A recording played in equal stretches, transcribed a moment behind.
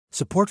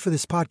Support for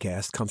this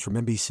podcast comes from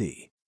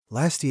NBC.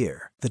 Last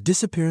year, the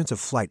disappearance of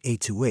Flight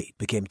 828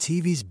 became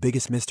TV's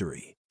biggest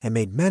mystery and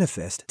made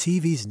Manifest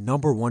TV's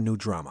 #1 new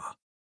drama.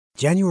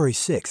 January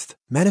 6th,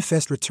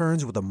 Manifest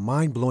returns with a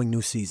mind-blowing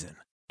new season.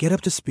 Get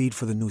up to speed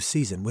for the new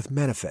season with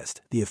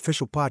Manifest, the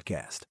official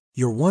podcast.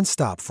 Your one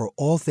stop for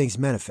all things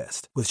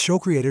Manifest with show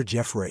creator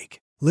Jeff Rake.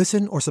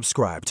 Listen or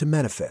subscribe to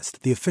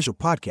Manifest, the official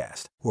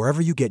podcast,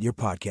 wherever you get your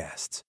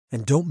podcasts.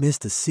 And don't miss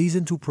the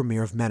Season 2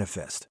 premiere of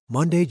Manifest,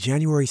 Monday,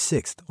 January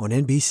 6th on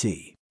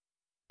NBC.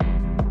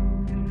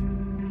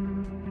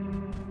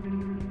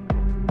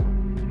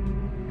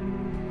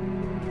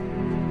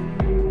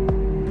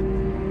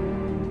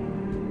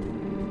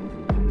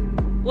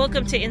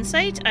 Welcome to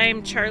Insight.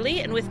 I'm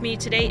Charlie, and with me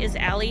today is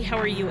Allie. How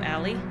are you,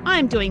 Allie?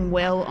 I'm doing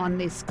well on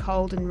this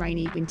cold and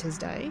rainy winter's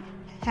day.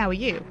 How are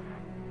you?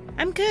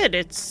 I'm good.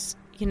 It's,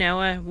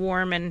 a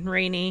warm and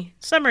rainy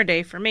summer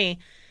day for me.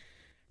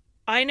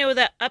 I know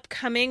that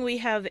upcoming we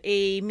have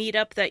a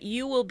meetup that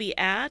you will be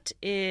at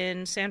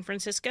in San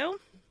Francisco.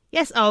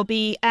 Yes, I'll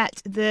be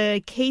at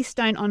the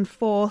Keystone on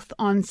 4th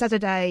on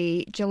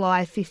Saturday,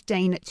 July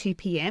 15 at 2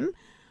 p.m.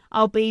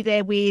 I'll be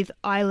there with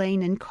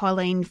Eileen and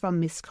Colleen from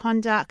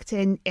Misconduct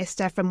and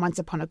Esther from Once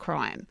Upon a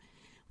Crime.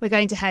 We're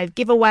going to have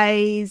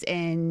giveaways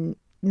and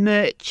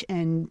merch,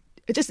 and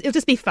it'll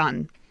just be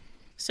fun.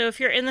 So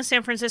if you're in the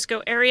San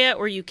Francisco area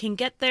or you can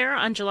get there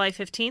on July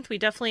 15th, we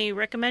definitely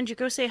recommend you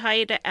go say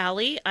hi to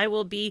Allie. I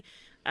will be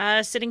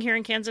sitting here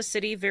in Kansas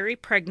City, very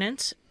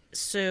pregnant,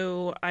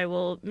 so I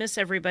will miss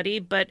everybody,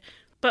 but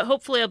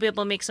hopefully I'll be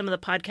able to make some of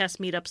the podcast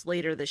meetups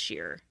later this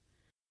year.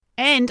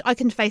 And I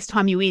can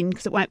FaceTime you in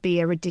because it won't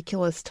be a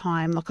ridiculous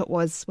time like it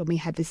was when we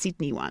had the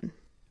Sydney one.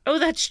 Oh,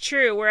 that's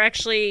true. We're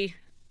actually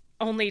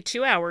only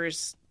 2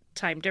 hours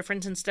time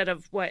difference instead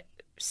of,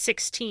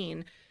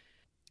 16.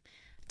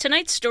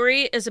 Tonight's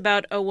story is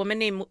about a woman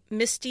named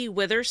Misty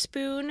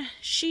Witherspoon.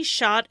 She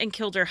shot and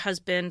killed her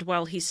husband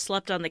while he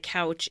slept on the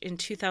couch in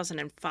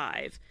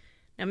 2005.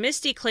 Now,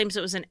 Misty claims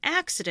it was an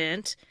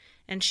accident,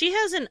 and she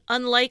has an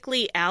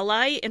unlikely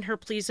ally in her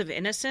pleas of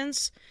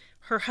innocence: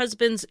 her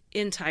husband's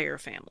entire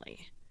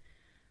family.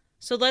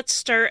 So let's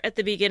start at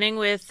the beginning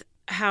with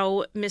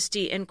how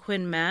Misty and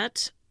Quinn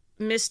met.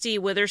 Misty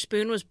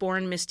Witherspoon was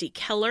born Misty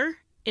Keller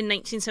in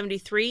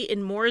 1973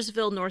 in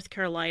Mooresville, North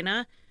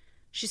Carolina.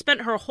 She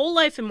spent her whole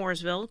life in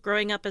Mooresville,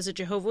 growing up as a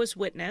Jehovah's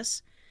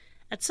Witness.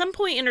 At some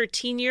point in her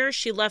teen years,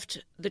 she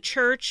left the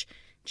church.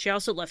 She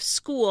also left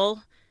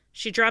school.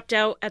 She dropped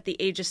out at the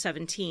age of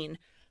 17.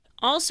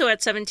 Also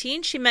at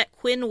 17, she met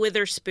Quinn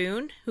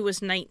Witherspoon, who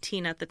was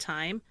 19 at the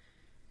time.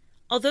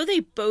 Although they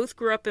both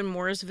grew up in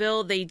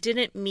Mooresville, they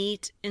didn't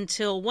meet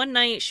until one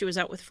night. She was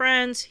out with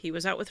friends, he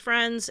was out with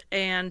friends,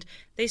 and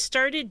they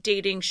started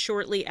dating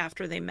shortly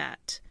after they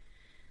met.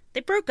 They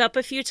broke up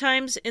a few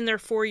times in their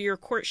 4-year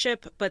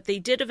courtship, but they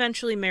did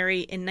eventually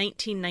marry in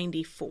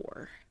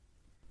 1994.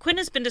 Quinn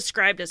has been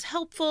described as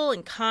helpful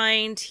and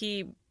kind.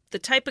 The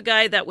type of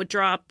guy that would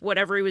drop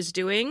whatever he was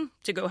doing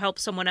to go help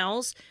someone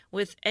else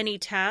with any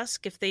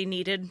task if they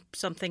needed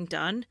something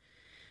done.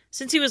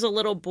 Since he was a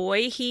little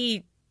boy,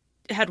 he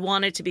had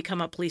wanted to become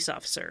a police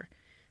officer.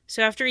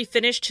 So after he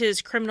finished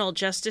his criminal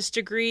justice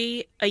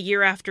degree, a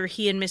year after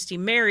he and Misty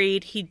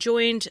married, he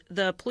joined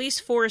the police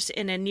force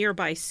in a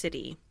nearby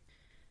city.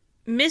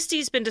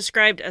 Misty's been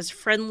described as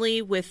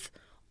friendly with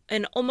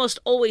an almost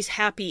always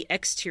happy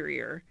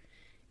exterior.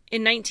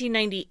 In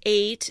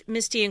 1998,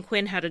 Misty and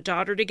Quinn had a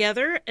daughter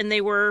together, and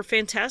they were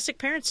fantastic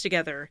parents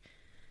together.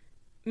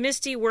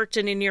 Misty worked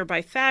in a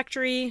nearby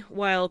factory,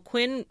 while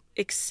Quinn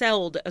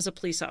excelled as a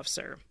police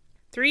officer.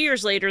 3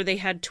 years later, they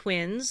had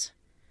twins,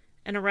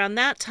 and around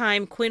that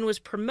time, Quinn was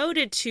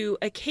promoted to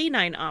a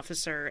canine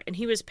officer, and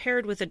he was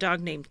paired with a dog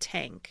named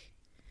Tank.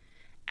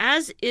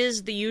 As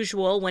is the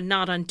usual when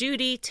not on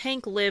duty,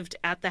 Tank lived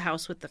at the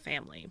house with the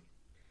family.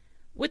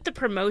 With the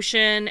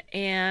promotion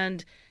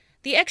and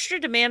the extra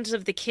demands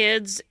of the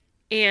kids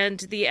and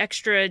the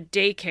extra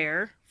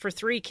daycare for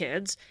 3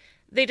 kids,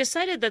 they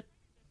decided that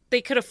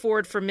they could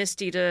afford for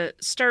Misty to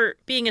start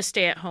being a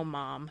stay-at-home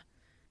mom.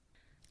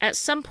 At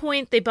some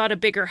point, they bought a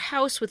bigger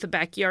house with a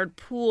backyard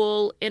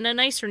pool in a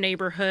nicer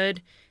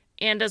neighborhood,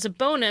 and as a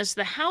bonus,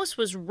 the house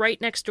was right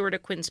next door to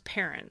Quinn's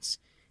parents,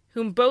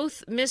 whom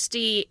both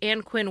Misty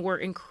and Quinn were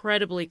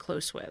incredibly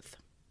close with.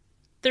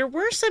 There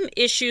were some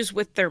issues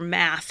with their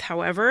math,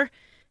 however.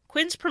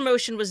 Quinn's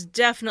promotion was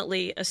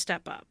definitely a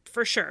step up,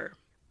 for sure.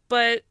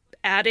 But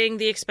adding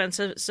the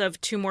expenses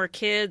of 2 more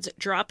kids,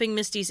 dropping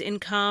Misty's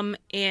income,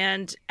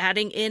 and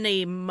adding in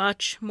a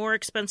much more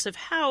expensive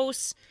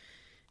house,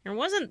 there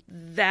wasn't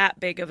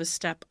that big of a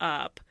step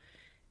up.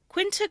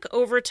 Quinn took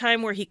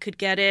overtime where he could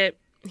get it.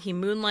 He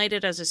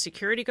moonlighted as a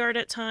security guard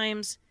at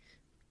times.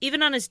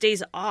 Even on his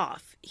days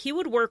off, he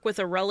would work with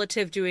a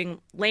relative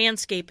doing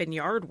landscape and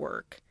yard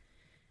work.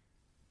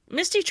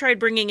 Misty tried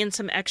bringing in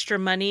some extra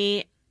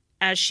money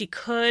as she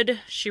could.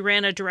 She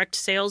ran a direct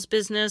sales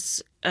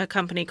business, a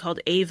company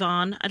called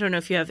Avon. I don't know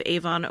if you have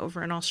Avon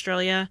over in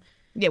Australia.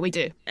 Yeah, we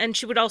do. And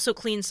she would also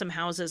clean some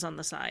houses on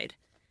the side.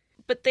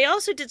 But they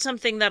also did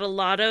something that a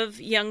lot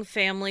of young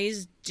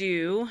families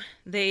do.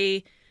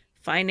 They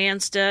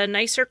financed a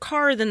nicer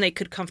car than they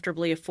could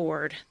comfortably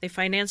afford. They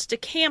financed a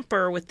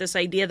camper with this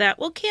idea that,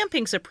 well,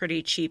 camping's a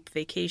pretty cheap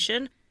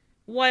vacation.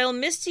 While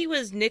Misty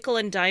was nickel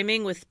and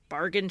diming with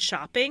bargain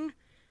shopping,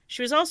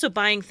 she was also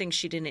buying things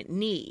she didn't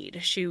need.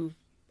 She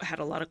had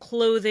a lot of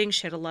clothing,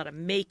 she had a lot of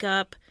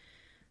makeup.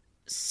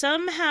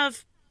 Some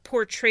have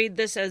portrayed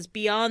this as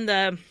beyond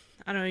the,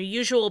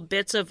 usual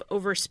bits of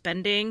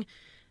overspending.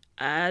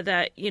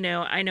 That,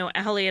 I know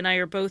Allie and I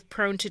are both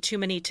prone to too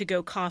many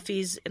to-go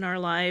coffees in our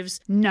lives.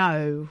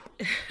 No.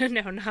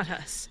 No, not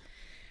us.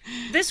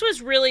 This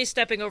was really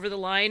stepping over the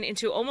line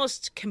into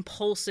almost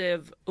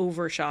compulsive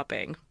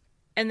over-shopping.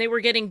 And they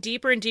were getting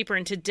deeper and deeper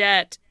into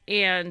debt,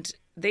 and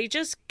they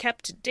just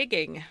kept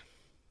digging.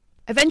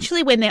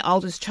 Eventually, when their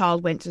oldest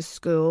child went to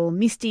school,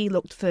 Misty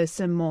looked for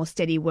some more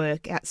steady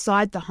work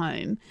outside the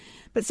home,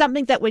 but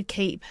something that would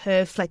keep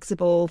her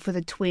flexible for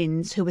the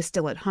twins who were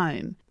still at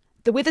home.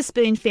 The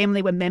Witherspoon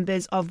family were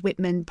members of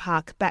Whitman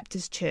Park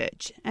Baptist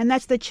Church, and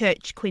that's the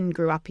church Quinn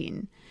grew up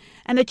in.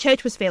 And the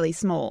church was fairly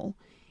small.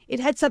 It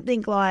had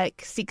something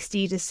like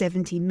 60 to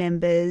 70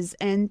 members,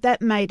 and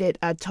that made it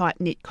a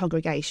tight-knit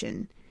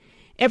congregation.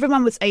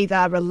 Everyone was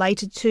either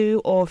related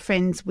to or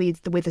friends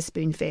with the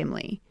Witherspoon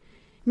family.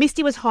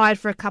 Misty was hired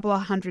for a couple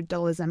of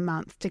 $100 a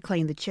month to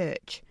clean the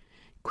church.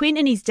 Quinn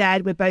and his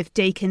dad were both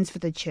deacons for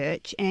the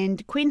church,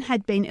 and Quinn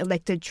had been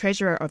elected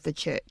treasurer of the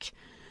church.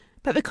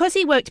 But because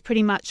he worked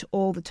pretty much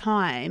all the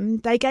time,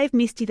 they gave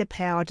Misty the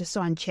power to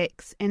sign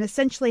cheques and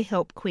essentially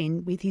help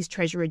Quinn with his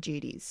treasurer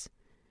duties.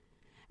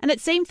 And it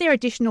seemed their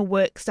additional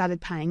work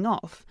started paying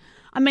off.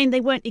 I mean,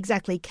 they weren't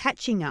exactly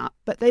catching up,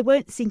 but they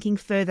weren't sinking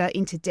further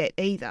into debt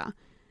either.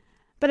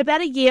 But about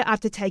a year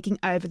after taking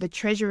over the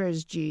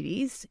treasurer's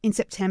duties, in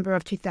September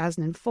of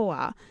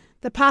 2004,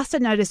 the pastor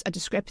noticed a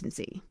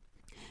discrepancy.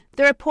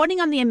 The reporting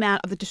on the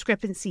amount of the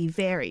discrepancy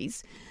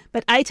varies,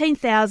 but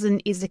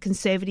 $18,000 is the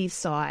conservative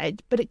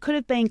side, but it could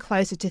have been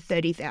closer to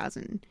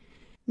 $30,000.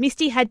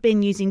 Misty had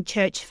been using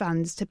church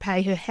funds to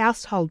pay her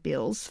household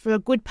bills for a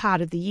good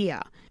part of the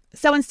year.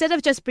 So instead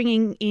of just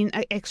bringing in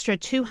an extra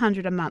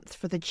 $200 a month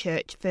for the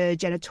church for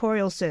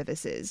janitorial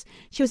services,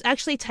 she was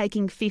actually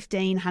taking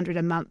 $1,500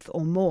 a month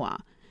or more.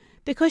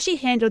 Because she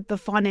handled the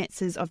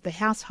finances of the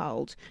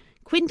household,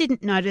 Quinn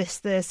didn't notice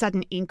the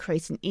sudden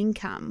increase in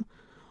income.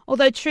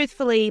 Although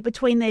truthfully,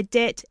 between their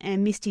debt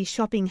and Misty's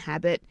shopping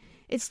habit,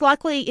 it's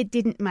likely it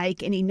didn't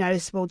make any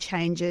noticeable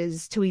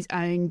changes to his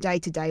own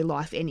day-to-day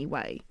life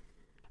anyway.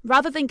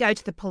 Rather than go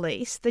to the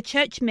police, the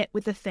church met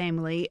with the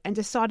family and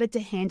decided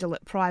to handle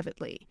it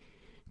privately.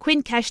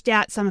 Quinn cashed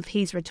out some of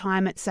his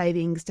retirement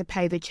savings to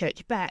pay the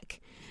church back,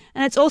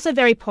 and it's also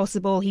very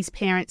possible his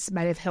parents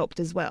may have helped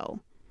as well.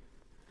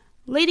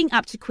 Leading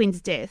up to Quinn's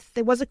death,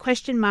 there was a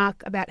question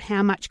mark about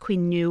how much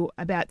Quinn knew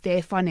about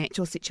their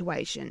financial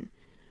situation.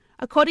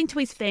 According to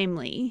his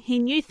family, he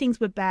knew things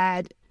were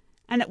bad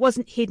and it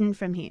wasn't hidden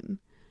from him.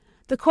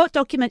 The court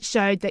documents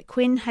showed that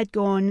Quinn had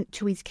gone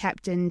to his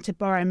captain to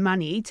borrow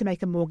money to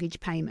make a mortgage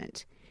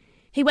payment.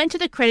 He went to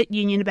the credit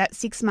union about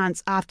 6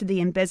 months after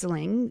the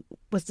embezzling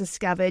was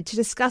discovered to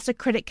discuss a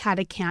credit card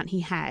account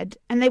he had,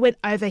 and they went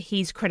over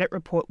his credit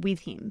report with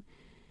him.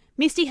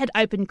 Misty had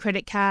opened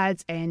credit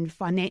cards and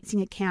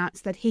financing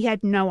accounts that he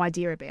had no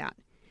idea about.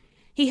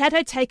 He had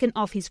her taken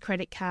off his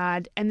credit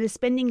card and the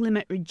spending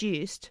limit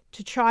reduced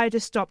to try to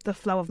stop the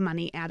flow of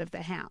money out of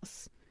the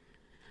house.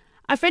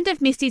 A friend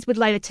of Misty's would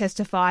later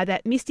testify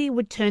that Misty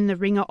would turn the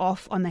ringer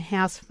off on the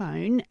house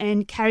phone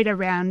and carry it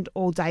around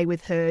all day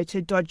with her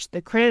to dodge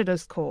the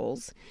creditors'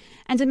 calls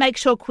and to make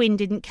sure Quinn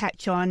didn't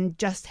catch on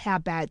just how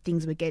bad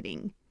things were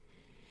getting.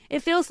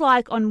 It feels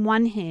like, on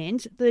one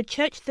hand, the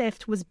church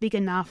theft was big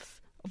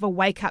enough of a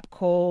wake-up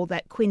call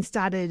that Quinn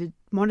started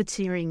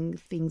monitoring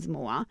things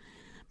more,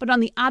 but on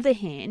the other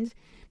hand,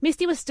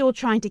 Misty was still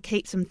trying to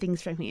keep some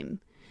things from him.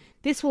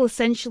 This will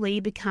essentially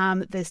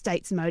become the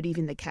state's motive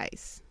in the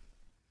case.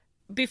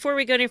 Before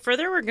we go any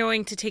further, we're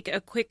going to take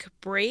a quick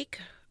break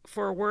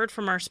for a word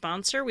from our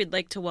sponsor. We'd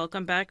like to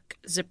welcome back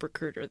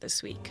ZipRecruiter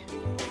this week.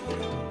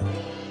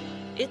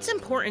 It's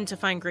important to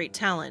find great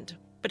talent,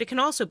 but it can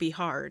also be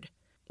hard.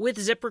 With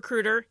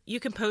ZipRecruiter, you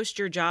can post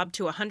your job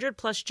to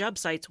 100+ job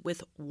sites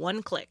with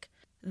one click.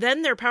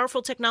 Then their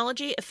powerful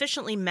technology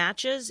efficiently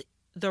matches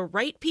the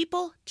right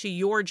people to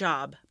your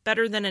job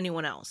better than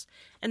anyone else.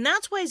 And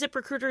that's why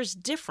ZipRecruiter is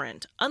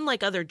different.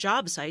 Unlike other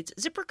job sites,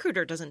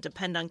 ZipRecruiter doesn't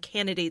depend on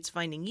candidates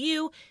finding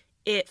you,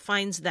 it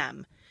finds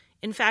them.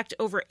 In fact,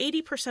 over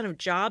 80% of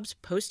jobs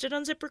posted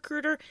on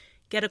ZipRecruiter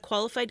get a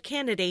qualified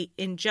candidate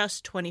in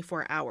just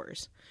 24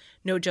 hours.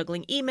 No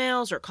juggling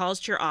emails or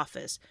calls to your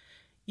office.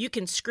 You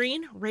can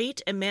screen,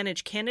 rate, and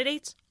manage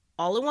candidates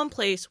all in one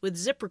place with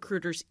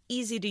ZipRecruiter's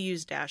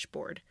easy-to-use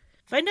dashboard.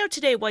 Find out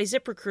today why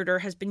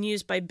ZipRecruiter has been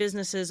used by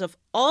businesses of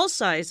all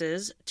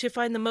sizes to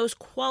find the most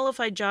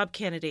qualified job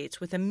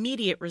candidates with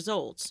immediate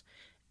results.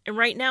 And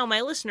right now, my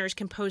listeners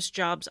can post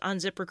jobs on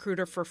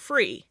ZipRecruiter for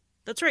free.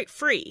 That's right,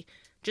 free.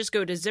 Just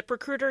go to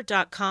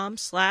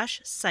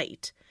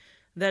ZipRecruiter.com/site.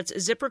 That's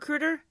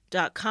ZipRecruiter.com/site.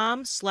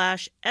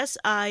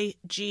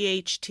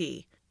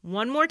 ziprecruiter.com/SIGHT.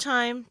 One more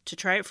time, to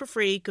try it for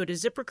free, go to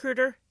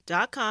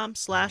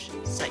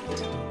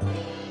ziprecruiter.com/site.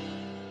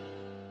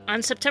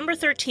 On September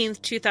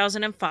 13th,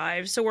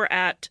 2005, so we're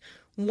at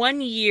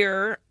 1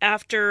 year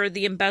after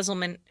the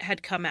embezzlement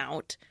had come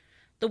out,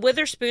 the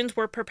Witherspoons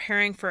were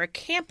preparing for a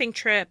camping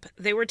trip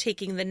they were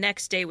taking the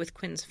next day with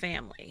Quinn's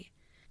family.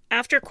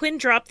 After Quinn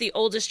dropped the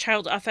oldest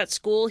child off at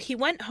school, he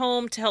went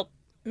home to help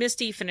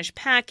Misty finish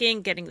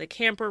packing, getting the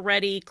camper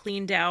ready,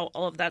 cleaned out,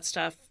 all of that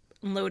stuff,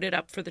 and loaded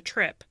up for the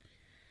trip.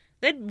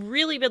 They'd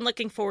really been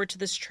looking forward to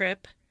this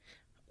trip,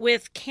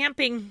 with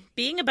camping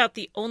being about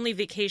the only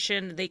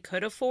vacation they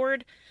could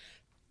afford,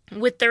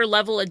 with their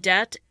level of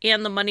debt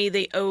and the money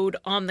they owed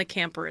on the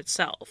camper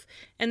itself.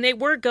 And they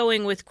were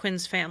going with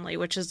Quinn's family,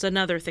 which is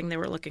another thing they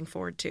were looking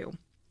forward to.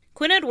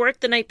 Quinn had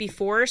worked the night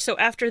before, so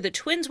after the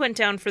twins went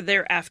down for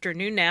their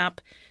afternoon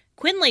nap,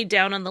 Quinn laid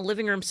down on the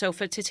living room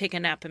sofa to take a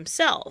nap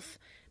himself,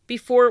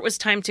 before it was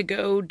time to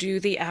go do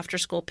the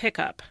after-school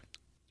pickup.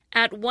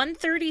 At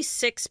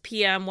 1:36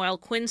 p.m., while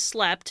Quinn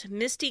slept,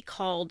 Misty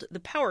called the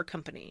power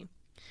company.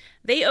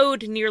 They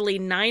owed nearly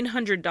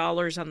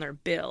 $900 on their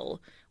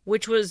bill,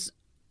 which was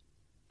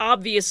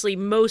obviously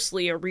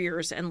mostly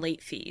arrears and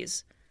late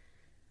fees.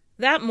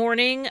 That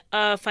morning,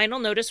 a final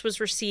notice was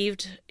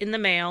received in the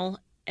mail,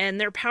 and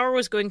their power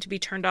was going to be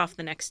turned off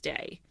the next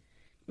day.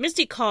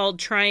 Misty called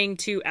trying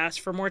to ask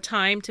for more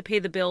time to pay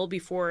the bill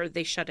before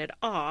they shut it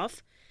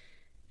off.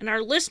 And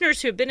our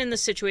listeners who have been in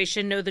this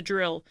situation know the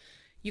drill.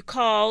 You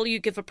call, you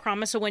give a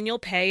promise of when you'll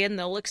pay, and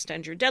they'll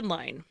extend your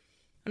deadline.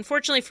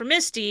 Unfortunately for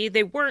Misty,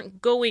 they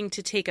weren't going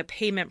to take a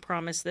payment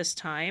promise this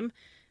time.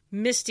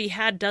 Misty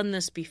had done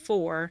this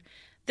before.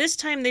 This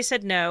time they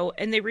said no,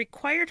 and they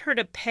required her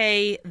to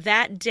pay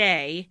that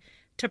day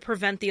to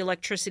prevent the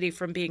electricity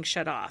from being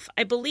shut off.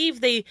 I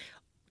believe they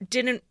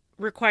didn't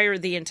require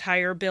the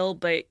entire bill,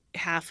 but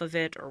half of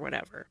it or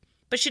whatever.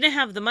 But she didn't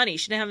have the money.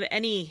 She didn't have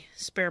any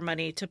spare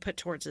money to put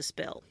towards this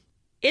bill.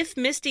 If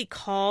Misty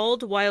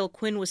called while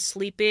Quinn was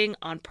sleeping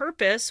on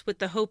purpose with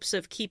the hopes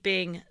of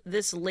keeping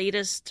this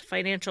latest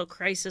financial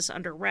crisis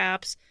under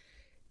wraps,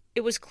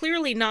 it was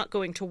clearly not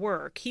going to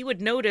work. He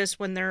would notice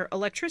when their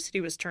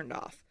electricity was turned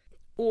off,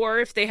 or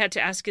if they had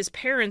to ask his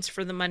parents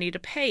for the money to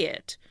pay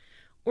it,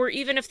 or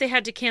even if they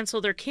had to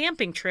cancel their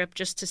camping trip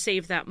just to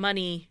save that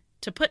money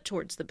to put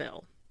towards the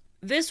bill.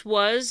 This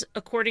was,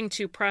 according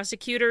to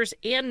prosecutors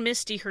and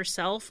Misty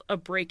herself, a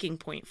breaking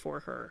point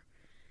for her.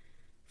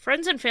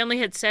 Friends and family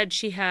had said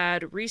she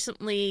had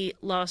recently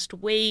lost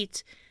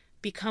weight,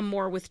 become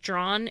more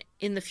withdrawn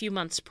in the few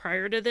months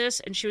prior to this,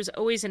 and she was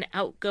always an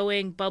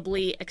outgoing,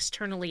 bubbly,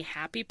 externally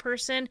happy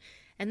person,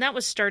 and that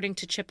was starting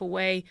to chip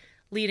away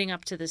leading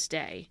up to this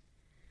day.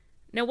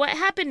 Now, what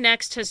happened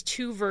next has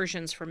two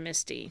versions from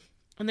Misty,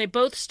 and they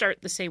both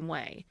start the same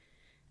way.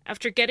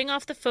 After getting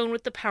off the phone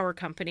with the power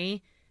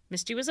company,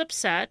 Misty was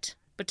upset,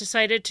 but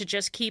decided to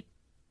just keep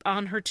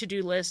on her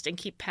to-do list and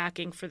keep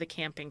packing for the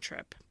camping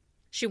trip.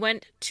 She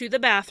went to the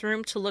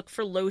bathroom to look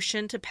for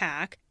lotion to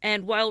pack,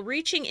 and while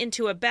reaching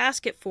into a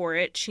basket for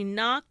it, she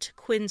knocked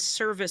Quinn's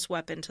service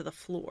weapon to the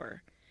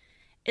floor.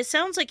 It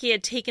sounds like he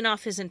had taken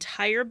off his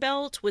entire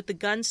belt with the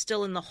gun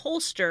still in the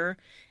holster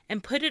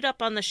and put it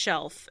up on the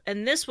shelf,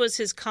 and this was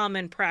his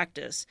common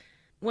practice.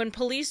 When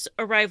police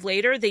arrived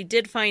later, they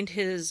did find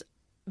his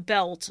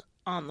belt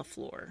on the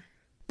floor.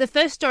 The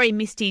first story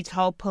Misty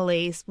told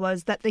police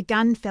was that the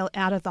gun fell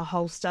out of the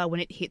holster when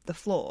it hit the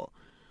floor.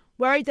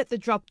 Worried that the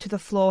drop to the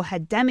floor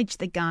had damaged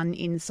the gun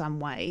in some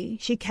way,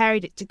 she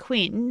carried it to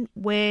Quinn,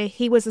 where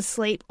he was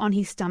asleep on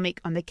his stomach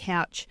on the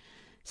couch,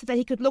 so that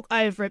he could look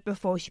over it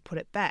before she put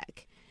it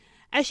back.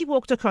 As she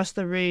walked across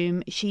the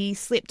room, she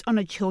slipped on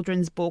a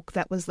children's book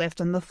that was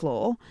left on the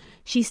floor.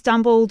 She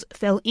stumbled,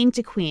 fell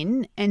into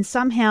Quinn, and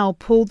somehow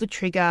pulled the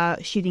trigger,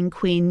 shooting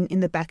Quinn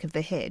in the back of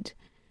the head.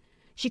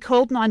 She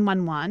called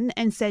 911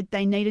 and said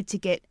they needed to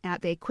get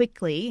out there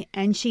quickly,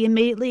 and she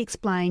immediately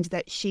explained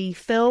that she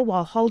fell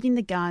while holding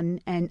the gun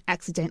and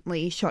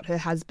accidentally shot her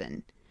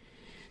husband.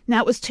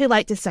 Now, it was too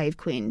late to save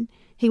Quinn.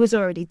 He was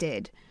already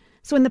dead.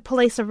 So when the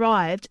police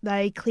arrived,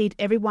 they cleared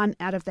everyone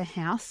out of the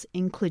house,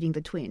 including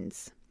the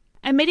twins.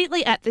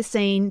 Immediately at the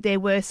scene, there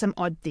were some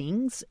odd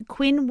things.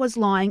 Quinn was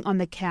lying on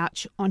the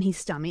couch on his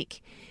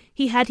stomach.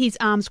 He had his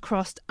arms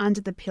crossed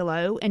under the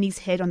pillow and his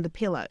head on the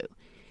pillow.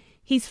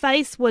 His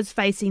face was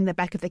facing the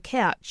back of the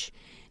couch.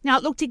 Now,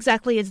 it looked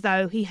exactly as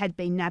though he had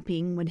been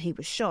napping when he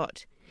was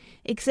shot,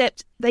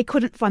 except they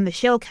couldn't find the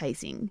shell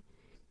casing.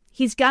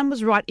 His gun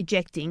was right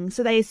ejecting,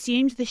 so they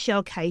assumed the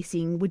shell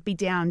casing would be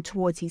down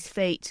towards his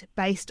feet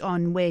based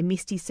on where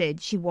Misty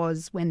said she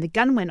was when the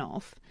gun went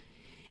off.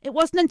 It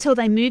wasn't until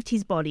they moved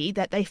his body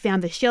that they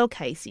found the shell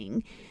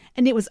casing,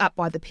 and it was up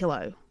by the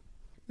pillow.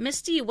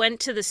 Misty went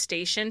to the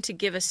station to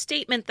give a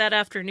statement that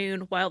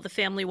afternoon while the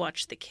family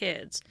watched the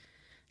kids.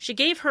 She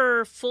gave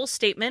her full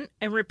statement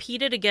and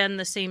repeated again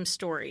the same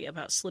story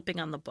about slipping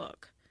on the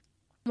book.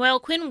 While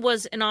Quinn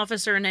was an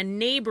officer in a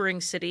neighboring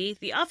city,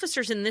 the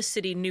officers in this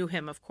city knew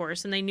him, of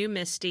course, and they knew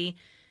Misty.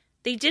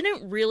 They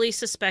didn't really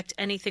suspect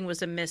anything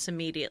was amiss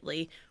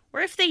immediately. Or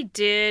if they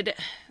did,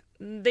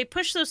 they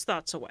pushed those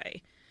thoughts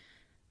away.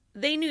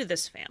 They knew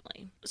this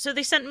family. So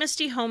they sent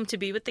Misty home to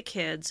be with the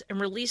kids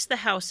and released the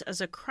house as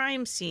a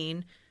crime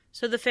scene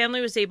so the family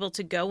was able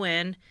to go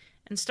in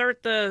and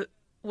start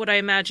what I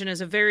imagine is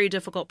a very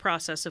difficult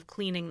process of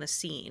cleaning the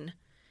scene.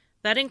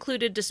 That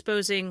included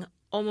disposing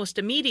almost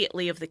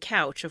immediately of the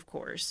couch, of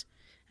course.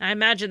 And I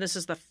imagine this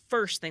is the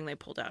first thing they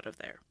pulled out of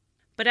there.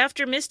 But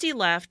after Misty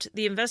left,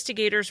 the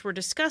investigators were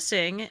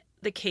discussing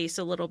the case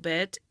a little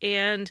bit,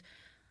 and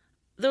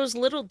those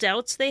little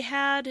doubts they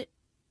had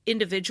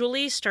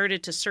individually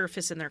started to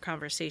surface in their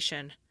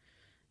conversation.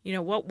 You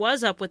know, what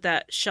was up with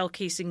that shell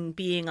casing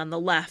being on the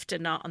left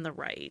and not on the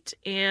right?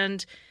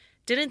 And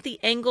didn't the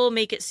angle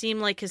make it seem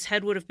like his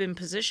head would have been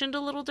positioned a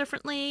little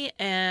differently?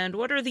 And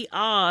what are the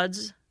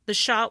odds the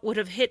shot would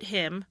have hit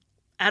him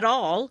at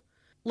all,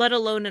 let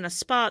alone in a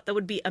spot that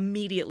would be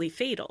immediately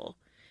fatal?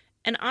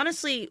 And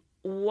honestly,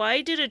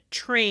 why did a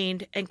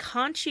trained and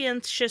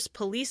conscientious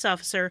police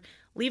officer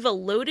leave a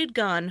loaded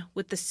gun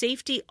with the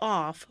safety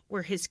off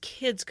where his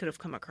kids could have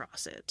come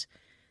across it?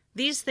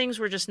 These things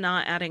were just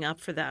not adding up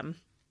for them.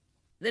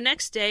 The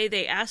next day,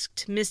 they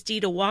asked Misty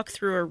to walk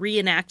through a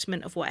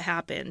reenactment of what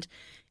happened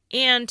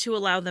and to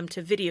allow them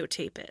to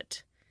videotape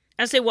it.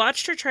 As they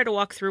watched her try to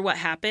walk through what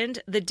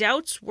happened, the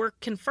doubts were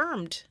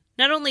confirmed.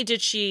 Not only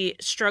did she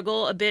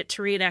struggle a bit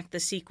to reenact the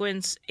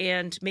sequence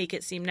and make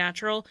it seem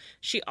natural,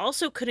 she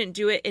also couldn't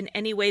do it in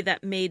any way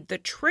that made the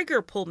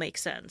trigger pull make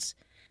sense.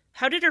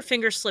 How did her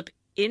finger slip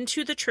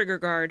into the trigger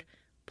guard,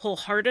 pull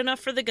hard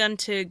enough for the gun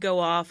to go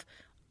off,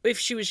 if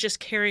she was just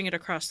carrying it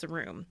across the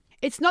room?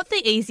 It's not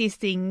the easiest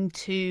thing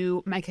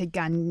to make a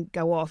gun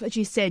go off. As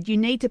you said, you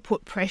need to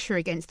put pressure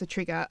against the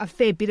trigger, a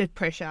fair bit of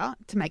pressure,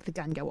 to make the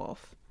gun go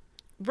off.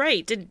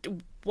 Right.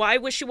 Why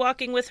was she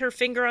walking with her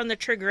finger on the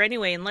trigger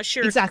anyway? Unless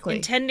you're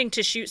intending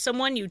to shoot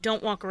someone, you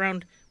don't walk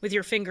around with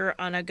your finger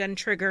on a gun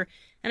trigger.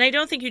 And I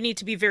don't think you need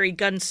to be very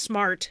gun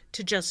smart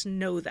to just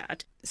know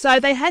that. So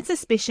they had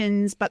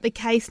suspicions, but the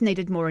case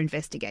needed more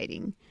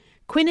investigating.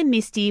 Quinn and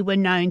Misty were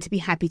known to be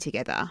happy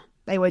together.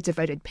 They were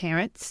devoted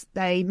parents.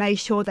 They made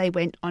sure they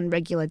went on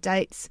regular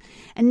dates,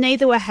 and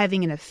neither were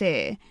having an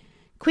affair.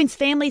 Quinn's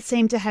family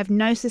seemed to have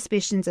no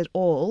suspicions at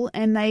all,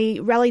 and they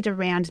rallied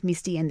around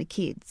Misty and the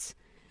kids.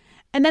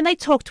 And then they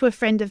talked to a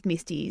friend of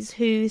Misty's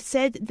who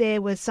said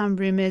there were some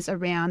rumours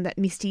around that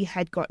Misty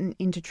had gotten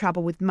into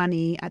trouble with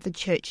money at the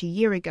church a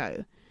year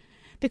ago.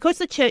 Because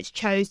the church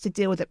chose to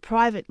deal with it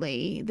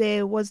privately,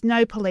 there was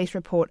no police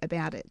report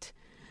about it.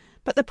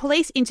 But the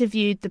police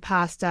interviewed the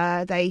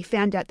pastor, they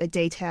found out the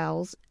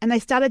details, and they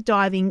started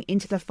diving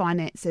into the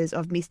finances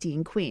of Misty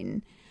and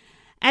Quinn.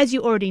 As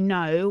you already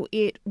know,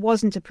 it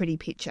wasn't a pretty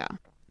picture.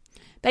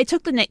 They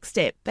took the next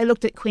step. They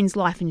looked at Quinn's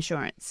life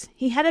insurance.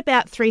 He had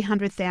about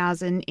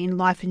 $300,000 in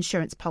life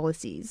insurance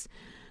policies,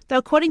 though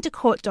according to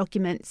court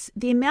documents,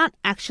 the amount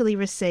actually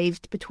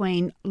received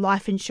between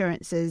life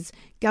insurances,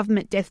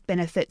 government death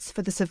benefits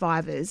for the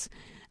survivors,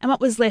 and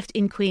what was left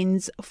in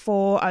Quinn's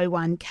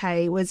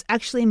 401k was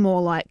actually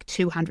more like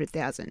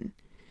 $200,000.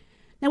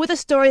 Now, with a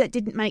story that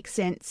didn't make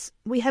sense,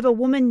 we have a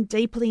woman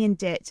deeply in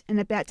debt and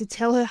about to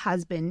tell her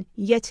husband,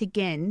 yet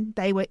again,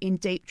 they were in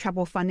deep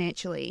trouble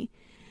financially.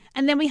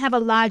 And then we have a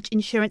large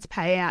insurance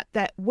payout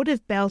that would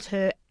have bailed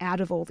her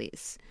out of all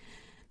this.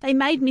 They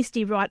made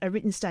Misty write a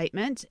written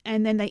statement,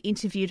 and then they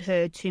interviewed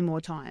her 2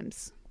 more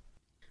times.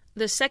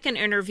 The second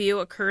interview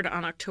occurred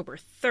on October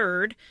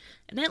 3rd,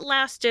 and it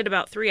lasted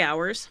about 3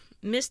 hours.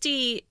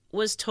 Misty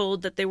was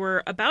told that they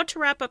were about to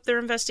wrap up their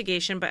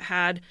investigation, but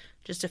had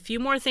just a few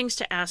more things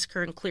to ask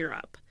her and clear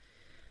up.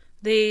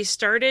 They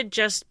started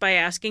just by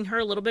asking her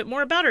a little bit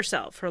more about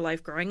herself, her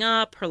life growing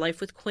up, her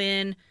life with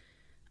Quinn.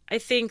 I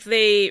think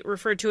they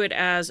referred to it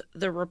as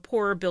the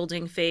rapport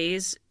building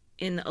phase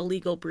in a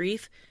legal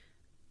brief.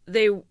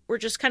 They were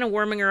just kind of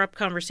warming her up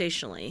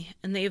conversationally,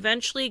 and they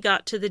eventually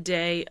got to the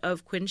day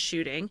of Quinn's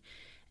shooting,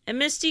 and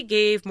Misty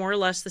gave more or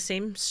less the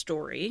same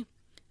story.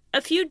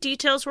 A few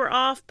details were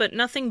off, but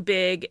nothing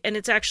big, and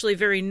it's actually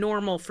very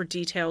normal for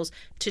details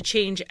to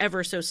change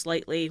ever so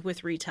slightly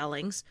with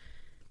retellings.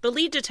 The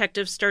lead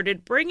detective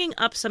started bringing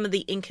up some of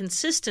the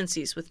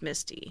inconsistencies with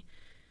Misty,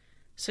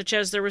 such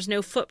as there was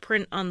no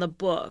footprint on the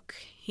book.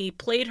 He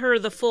played her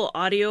the full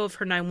audio of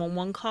her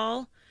 911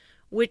 call,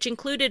 which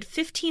included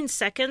 15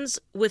 seconds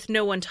with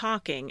no one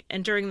talking,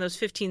 and during those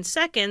 15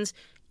 seconds,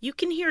 you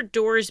can hear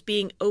doors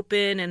being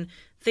open and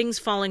things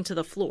falling to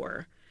the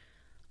floor.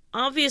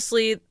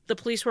 Obviously, the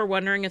police were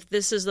wondering if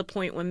this is the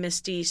point when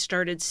Misty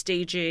started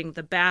staging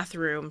the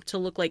bathroom to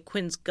look like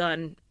Quinn's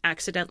gun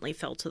accidentally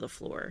fell to the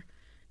floor.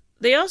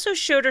 They also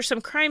showed her some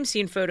crime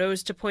scene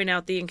photos to point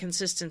out the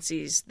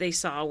inconsistencies they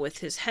saw with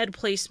his head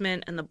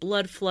placement and the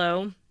blood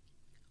flow.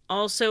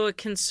 Also, a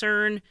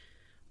concern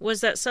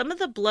was that some of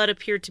the blood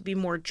appeared to be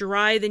more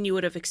dry than you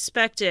would have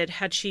expected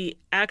had she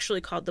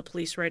actually called the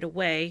police right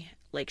away,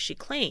 like she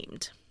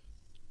claimed.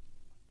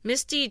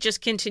 Misty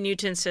just continued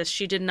to insist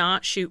she did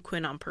not shoot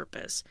Quinn on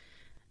purpose.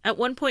 At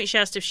one point, she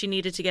asked if she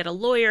needed to get a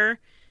lawyer.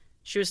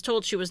 She was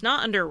told she was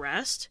not under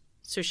arrest,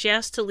 So she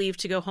asked to leave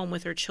to go home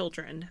with her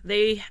children.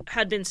 They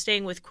had been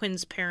staying with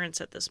Quinn's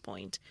parents at this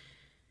point.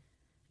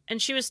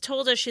 And she was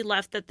told as she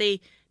left that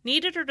they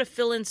needed her to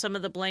fill in some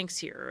of the blanks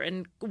here.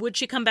 And would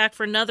she come back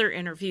for another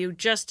interview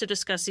just to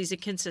discuss these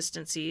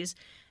inconsistencies?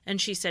 And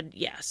she said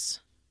yes.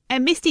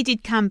 And Misty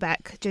did come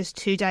back just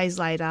 2 days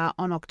later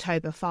on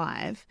October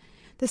 5.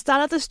 The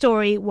start of the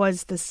story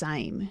was the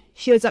same.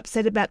 She was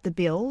upset about the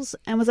bills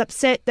and was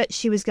upset that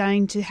she was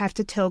going to have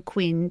to tell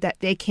Quinn that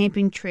their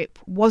camping trip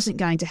wasn't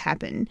going to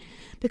happen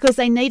because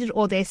they needed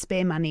all their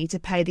spare money to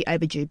pay the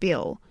overdue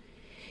bill.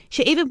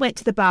 She even went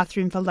to the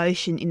bathroom for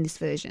lotion in this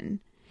version.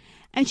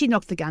 And she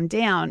knocked the gun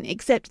down,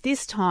 except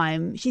this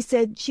time she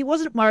said she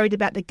wasn't worried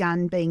about the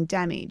gun being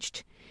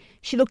damaged.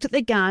 She looked at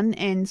the gun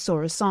and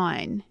saw a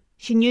sign.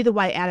 She knew the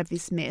way out of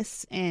this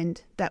mess,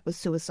 and that was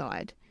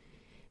suicide.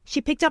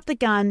 She picked up the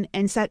gun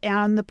and sat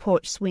out on the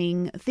porch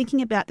swing,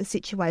 thinking about the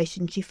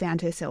situation she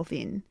found herself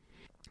in.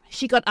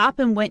 She got up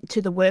and went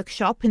to the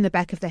workshop in the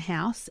back of the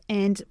house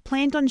and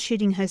planned on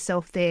shooting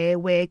herself there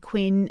where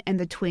Quinn and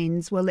the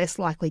twins were less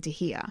likely to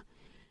hear.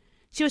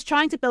 She was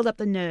trying to build up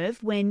the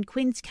nerve when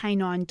Quinn's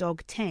canine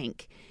dog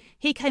Tank,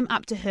 he came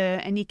up to her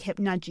and he kept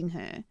nudging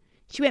her.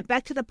 She went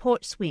back to the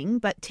porch swing,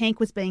 but Tank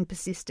was being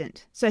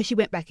persistent, so she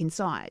went back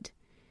inside.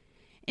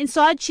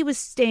 Inside, she was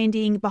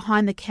standing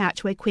behind the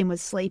couch where Quinn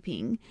was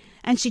sleeping,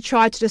 and she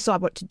tried to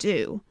decide what to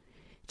do.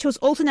 She was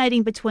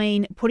alternating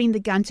between putting the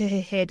gun to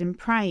her head and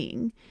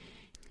praying.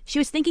 She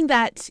was thinking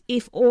that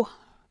if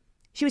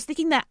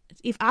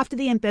after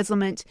the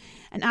embezzlement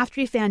and after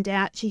he found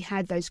out she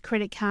had those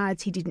credit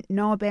cards he didn't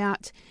know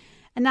about,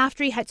 and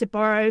after he had to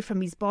borrow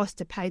from his boss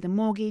to pay the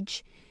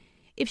mortgage,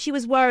 if she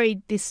was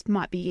worried this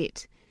might be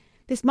it.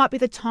 This might be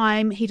the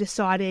time he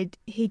decided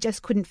he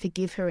just couldn't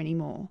forgive her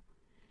anymore.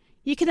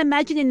 You can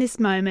imagine in this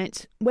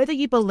moment, whether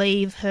you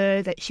believe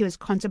her that she was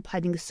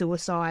contemplating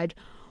suicide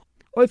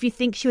or if you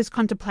think she was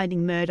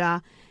contemplating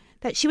murder,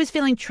 that she was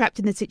feeling trapped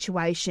in the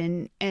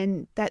situation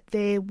and that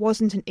there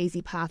wasn't an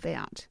easy path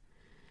out.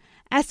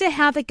 As to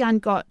how the gun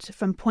got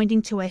from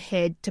pointing to her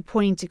head to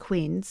pointing to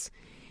Quinn's,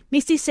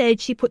 Misty said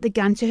she put the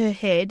gun to her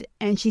head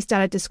and she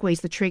started to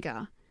squeeze the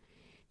trigger.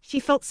 She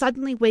felt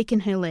suddenly weak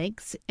in her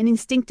legs and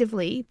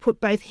instinctively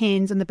put both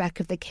hands on the back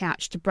of the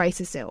couch to brace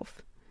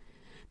herself.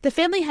 The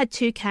family had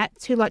 2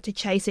 cats who liked to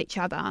chase each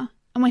other,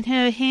 and when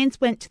her hands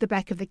went to the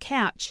back of the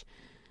couch,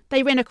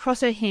 they ran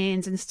across her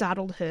hands and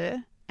startled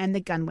her, and the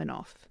gun went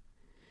off.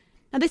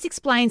 Now this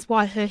explains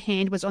why her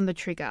hand was on the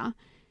trigger.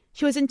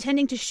 She was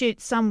intending to shoot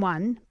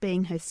someone,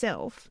 being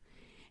herself.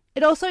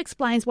 It also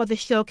explains why the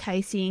shell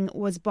casing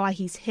was by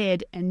his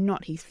head and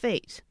not his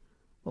feet.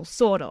 Well,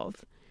 sort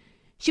of.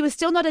 She was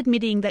still not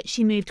admitting that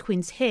she moved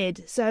Quinn's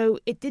head, so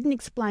it didn't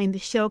explain the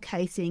shell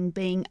casing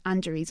being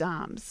under his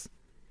arms.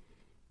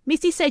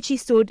 Misty said she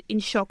stood in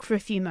shock for a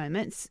few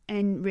moments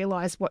and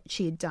realised what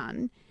she had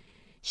done.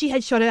 She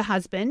had shot her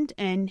husband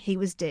and he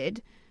was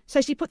dead,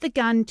 so she put the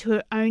gun to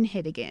her own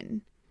head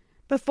again.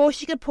 Before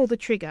she could pull the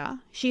trigger,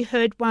 she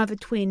heard one of the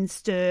twins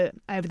stir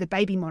over the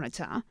baby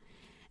monitor,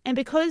 and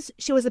because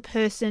she was a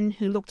person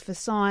who looked for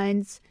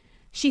signs,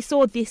 she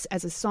saw this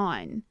as a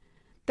sign,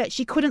 that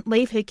she couldn't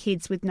leave her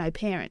kids with no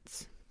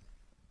parents.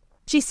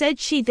 She said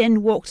she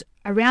then walked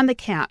around the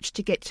couch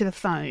to get to the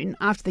phone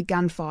after the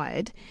gun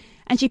fired,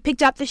 and she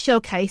picked up the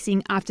shell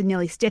casing after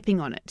nearly stepping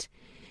on it.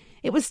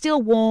 It was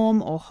still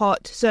warm or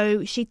hot,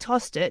 so she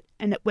tossed it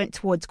and it went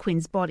towards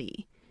Quinn's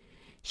body.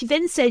 She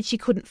then said she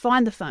couldn't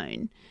find the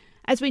phone.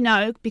 As we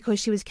know, because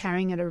she was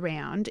carrying it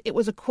around, it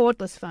was a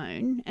cordless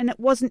phone and it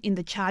wasn't in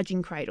the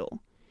charging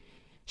cradle.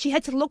 She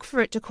had to look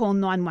for it to call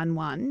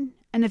 911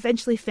 and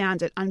eventually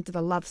found it under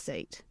the love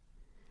seat.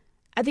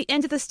 At the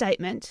end of the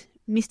statement,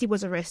 Misty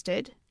was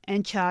arrested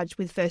and charged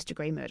with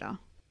first-degree murder.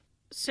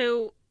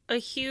 So a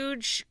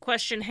huge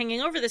question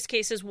hanging over this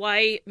case is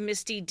why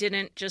Misty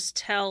didn't just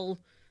tell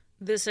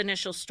this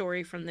initial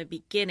story from the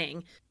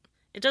beginning.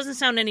 It doesn't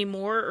sound any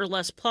more or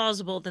less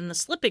plausible than the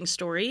slipping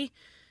story.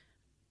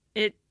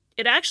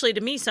 It actually,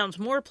 to me, sounds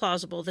more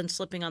plausible than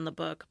slipping on the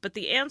book, but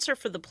the answer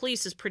for the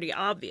police is pretty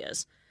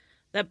obvious,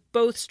 that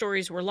both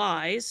stories were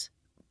lies,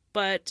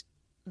 but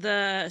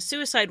the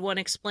suicide one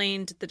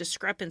explained the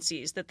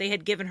discrepancies that they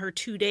had given her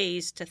 2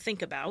 days to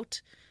think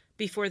about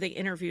before they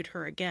interviewed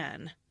her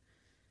again.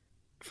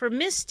 For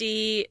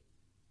Misty,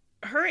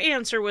 her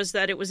answer was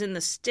that it was in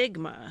the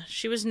stigma.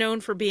 She was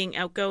known for being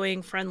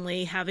outgoing,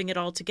 friendly, having it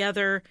all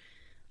together.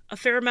 A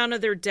fair amount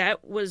of their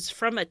debt was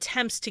from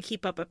attempts to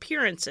keep up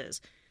appearances.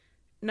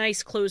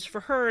 Nice clothes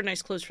for her,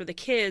 nice clothes for the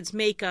kids,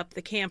 makeup,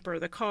 the camper,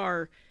 the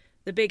car,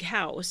 the big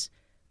house.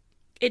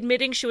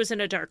 Admitting she was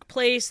in a dark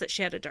place, that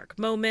she had a dark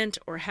moment,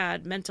 or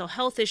had mental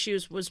health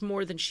issues was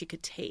more than she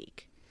could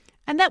take.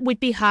 And that would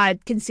be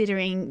hard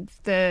considering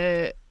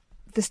the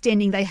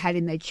standing they had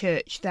in their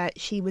church, that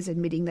she was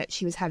admitting that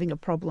she was having a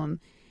problem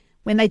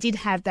when they did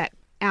have that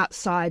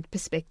outside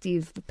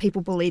perspective,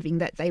 people believing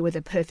that they were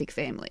the perfect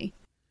family.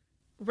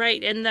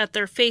 Right, and that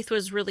their faith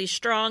was really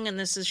strong, and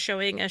this is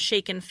showing a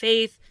shaken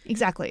faith.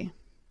 Exactly.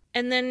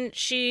 And then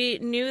she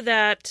knew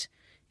that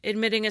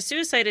admitting a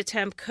suicide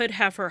attempt could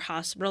have her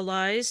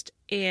hospitalized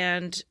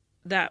and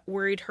that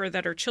worried her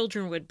that her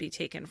children would be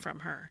taken from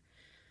her.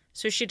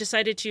 So she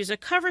decided to use a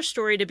cover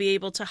story to be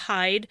able to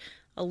hide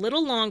a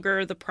little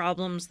longer the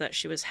problems that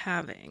she was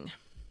having.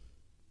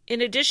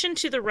 In addition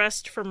to the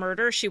arrest for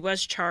murder, she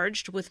was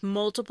charged with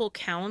multiple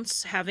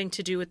counts having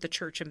to do with the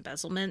church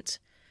embezzlement.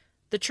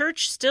 The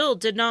church still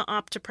did not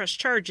opt to press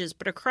charges,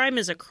 but a crime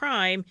is a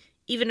crime,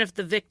 even if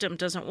the victim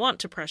doesn't want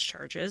to press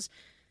charges.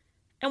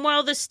 And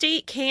while the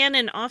state can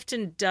and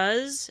often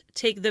does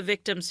take the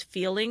victim's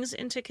feelings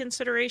into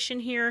consideration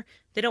here,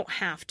 they don't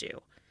have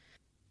to.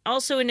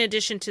 Also, in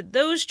addition to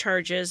those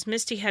charges,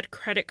 Misty had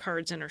credit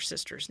cards in her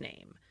sister's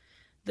name.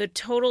 The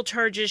total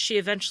charges she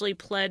eventually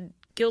pled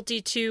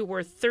guilty to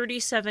were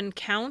 37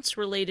 counts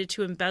related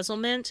to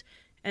embezzlement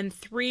and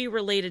 3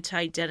 related to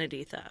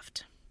identity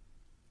theft.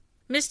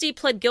 Misty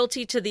pled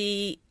guilty to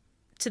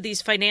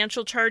these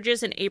financial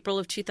charges in April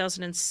of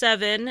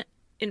 2007,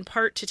 in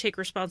part to take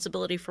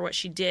responsibility for what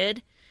she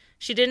did.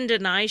 She didn't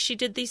deny she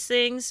did these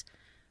things,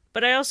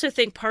 but I also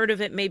think part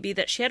of it may be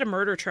that she had a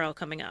murder trial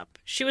coming up.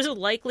 She was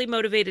likely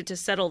motivated to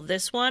settle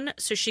this one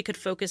so she could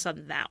focus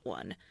on that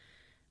one.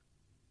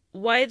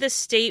 Why the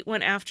state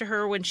went after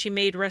her when she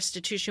made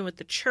restitution with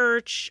the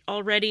church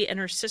already and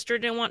her sister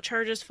didn't want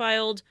charges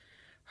filed,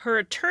 her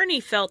attorney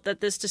felt that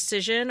this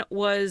decision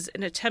was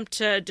an attempt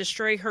to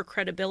destroy her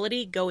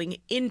credibility going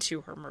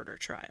into her murder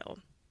trial.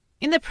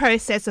 In the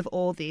process of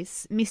all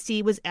this,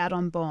 Misty was out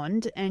on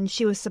bond and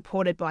she was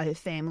supported by her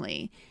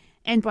family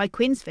and by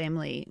Quinn's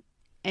family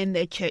and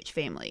their church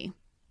family.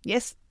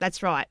 Yes,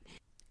 that's right.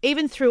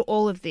 Even through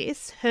all of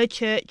this, her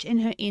church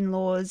and her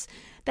in-laws,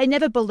 they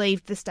never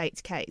believed the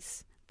state's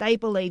case. They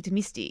believed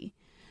Misty.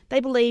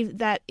 They believed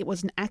that it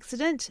was an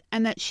accident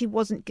and that she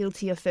wasn't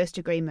guilty of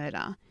first-degree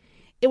murder.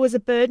 It was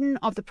a burden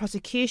of the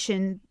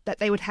prosecution that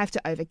they would have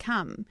to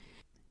overcome.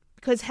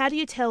 Because how do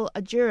you tell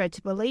a juror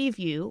to believe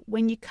you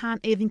when you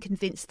can't even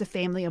convince the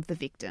family of the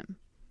victim?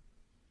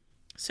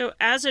 So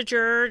as a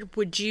juror,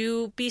 would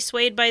you be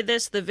swayed by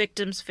this, the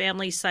victim's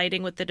family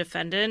siding with the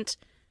defendant?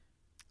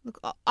 Look,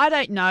 I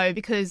don't know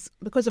because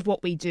of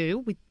what we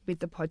do with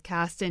the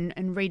podcast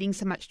and reading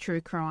so much true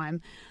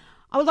crime.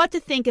 I would like to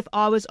think if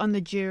I was on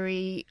the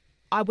jury,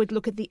 I would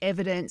look at the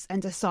evidence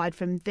and decide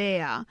from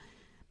there.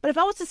 But if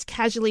I was just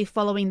casually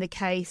following the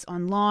case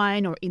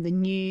online or in the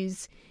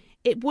news,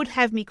 it would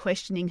have me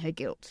questioning her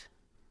guilt.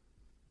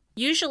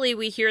 Usually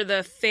we hear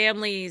the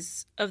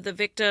families of the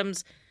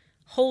victims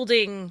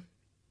holding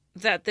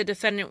that the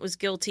defendant was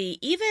guilty.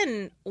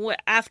 Even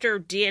after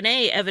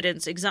DNA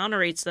evidence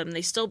exonerates them,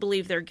 they still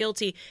believe they're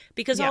guilty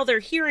because all they're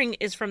hearing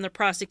is from the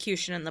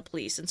prosecution and the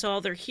police. And so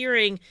all they're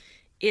hearing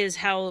is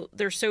how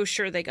they're so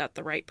sure they got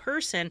the right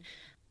person.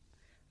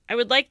 I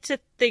would like to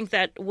think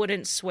that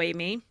wouldn't sway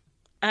me.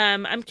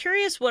 I'm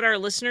curious what our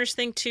listeners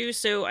think too,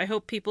 so I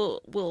hope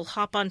people will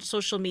hop on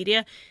social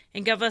media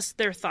and give us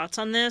their thoughts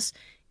on this.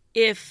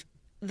 If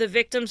the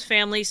victim's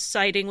family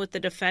siding with the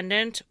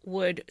defendant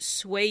would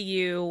sway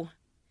you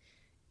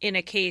in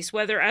a case,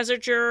 whether as a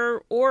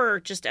juror or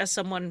just as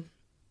someone,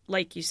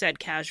 like you said,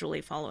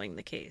 casually following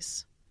the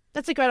case.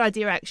 That's a great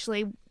idea,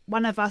 actually.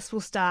 One of us will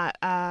start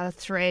a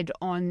thread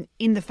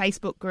in the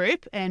Facebook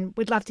group, and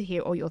we'd love to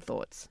hear all your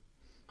thoughts.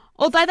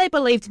 Although they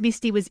believed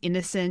Misty was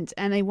innocent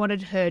and they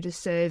wanted her to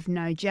serve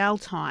no jail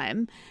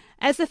time,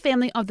 as the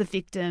family of the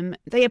victim,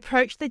 they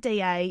approached the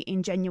DA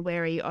in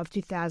January of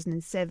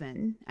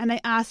 2007 and they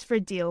asked for a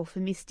deal for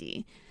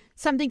Misty,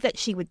 something that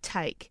she would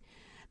take.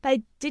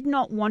 They did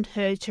not want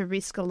her to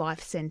risk a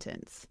life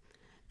sentence.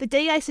 The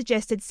DA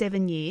suggested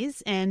 7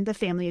 years and the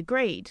family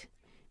agreed.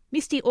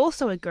 Misty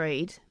also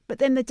agreed, but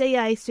then the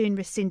DA soon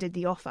rescinded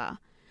the offer.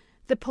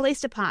 The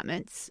police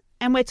departments,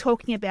 and we're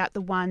talking about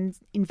the one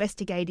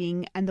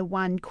investigating and the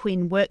one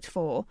Quinn worked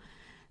for,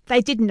 they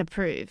didn't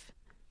approve.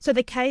 So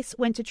the case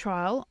went to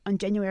trial on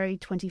January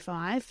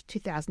 25,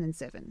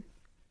 2007.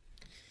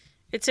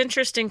 It's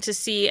interesting to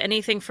see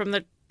anything from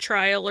the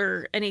trial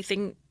or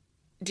anything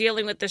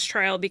dealing with this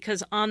trial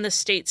because on the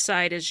state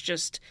side is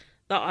just,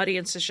 the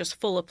audience is just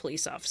full of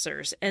police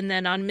officers. And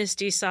then on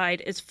Misty's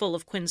side, it's full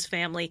of Quinn's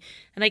family.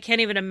 And I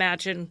can't even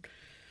imagine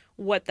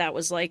what that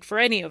was like for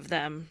any of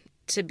them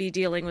to be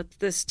dealing with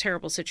this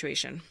terrible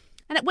situation.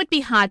 And it would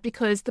be hard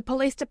because the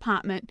police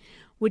department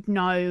would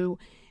know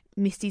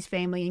Misty's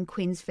family and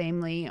Quinn's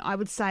family. I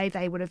would say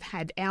they would have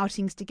had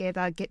outings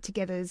together,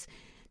 get-togethers.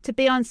 To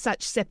be on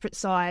such separate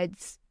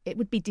sides, it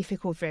would be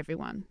difficult for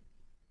everyone.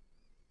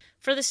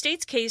 For the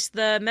state's case,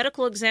 the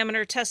medical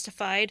examiner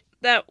testified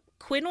that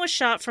Quinn was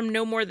shot from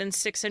no more than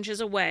 6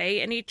 inches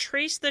away, and he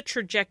traced the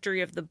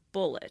trajectory of the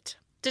bullet.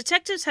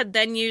 Detectives had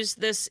then used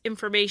this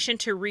information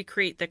to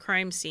recreate the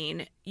crime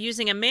scene,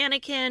 using a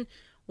mannequin,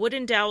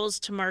 wooden dowels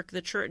to mark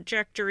the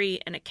trajectory,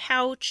 and a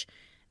couch.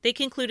 They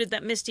concluded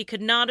that Misty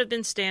could not have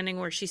been standing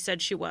where she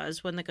said she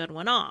was when the gun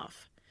went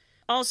off.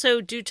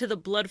 Also, due to the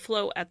blood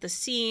flow at the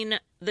scene,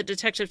 the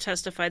detective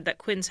testified that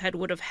Quinn's head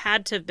would have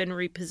had to have been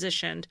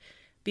repositioned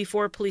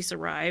before police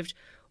arrived,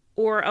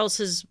 or else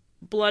his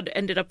blood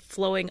ended up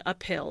flowing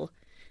uphill.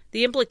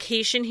 The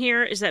implication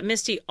here is that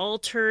Misty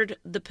altered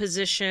the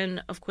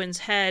position of Quinn's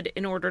head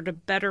in order to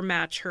better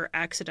match her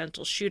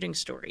accidental shooting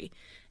story,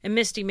 and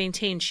Misty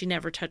maintained she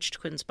never touched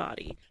Quinn's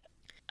body.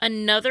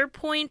 Another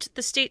point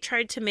the state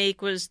tried to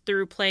make was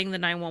through playing the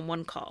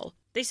 911 call.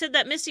 They said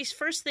that Misty's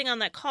first thing on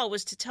that call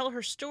was to tell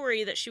her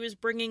story that she was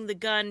bringing the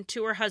gun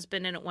to her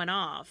husband and it went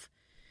off.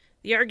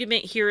 The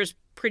argument here is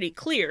pretty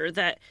clear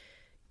that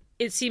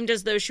it seemed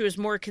as though she was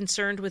more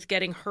concerned with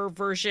getting her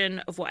version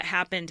of what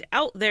happened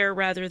out there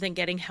rather than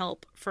getting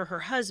help for her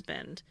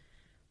husband.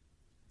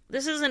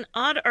 This is an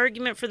odd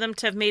argument for them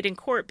to have made in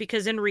court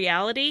because in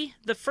reality,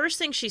 the first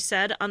thing she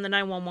said on the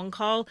 911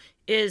 call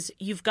is,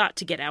 "You've got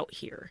to get out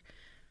here."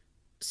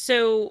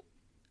 So,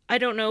 I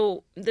don't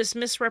know, this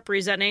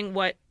misrepresenting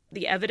what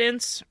the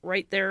evidence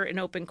right there in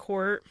open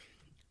court,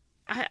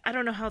 I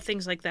don't know how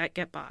things like that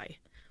get by.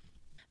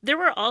 There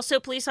were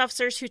also police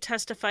officers who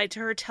testified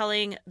to her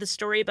telling the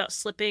story about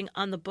slipping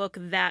on the book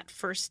that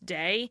first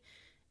day.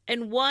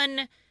 And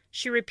one,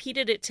 she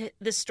repeated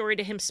this story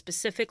to him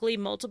specifically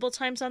multiple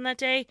times on that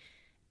day.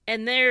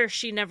 And there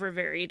she never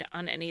varied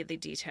on any of the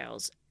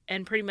details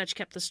and pretty much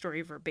kept the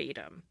story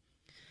verbatim.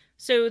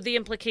 So the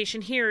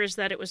implication here is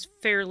that it was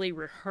fairly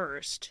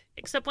rehearsed.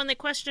 Except when they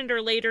questioned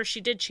her later,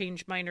 she did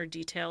change minor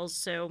details,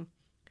 so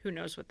who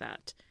knows with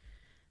that.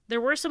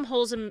 There were some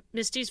holes in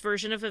Misty's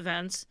version of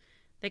events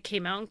that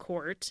came out in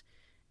court,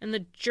 and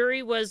the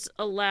jury was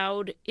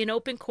allowed in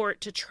open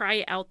court to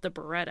try out the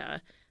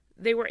Beretta.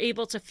 They were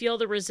able to feel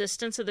the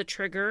resistance of the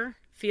trigger,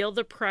 feel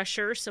the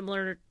pressure,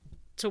 similar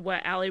to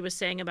what Allie was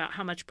saying about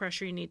how much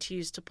pressure you need to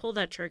use to pull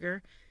that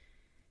trigger,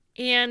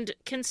 and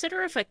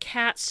consider if a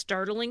cat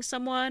startling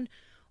someone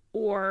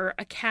or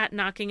a cat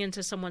knocking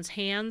into someone's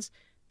hands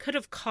could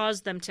have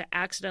caused them to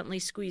accidentally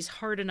squeeze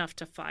hard enough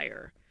to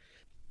fire.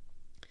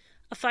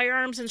 A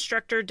firearms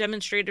instructor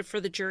demonstrated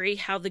for the jury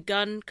how the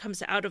gun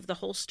comes out of the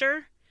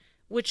holster,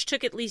 which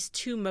took at least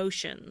 2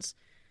 motions.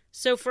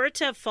 So for it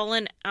to have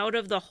fallen out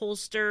of the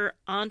holster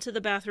onto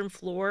the bathroom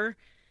floor,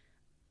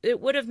 it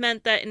would have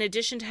meant that in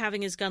addition to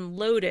having his gun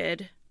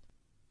loaded,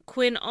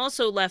 Quinn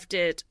also left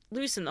it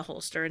loose in the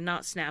holster and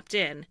not snapped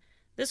in.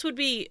 This would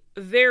be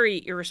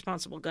very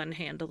irresponsible gun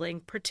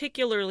handling,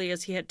 particularly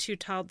as he had 2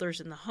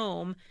 toddlers in the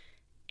home,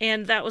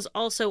 and that was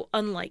also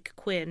unlike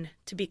Quinn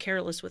to be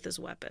careless with his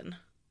weapon.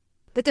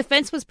 The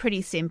defence was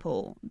pretty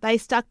simple. They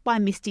stuck by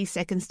Misty's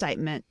second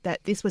statement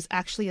that this was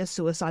actually a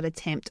suicide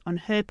attempt on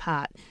her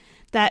part,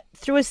 that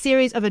through a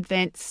series of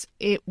events,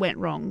 it went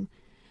wrong.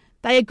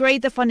 They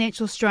agreed the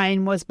financial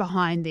strain was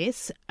behind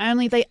this,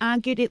 only they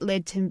argued it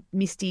led to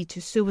Misty to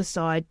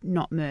suicide,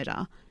 not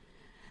murder.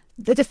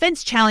 The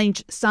defence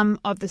challenged some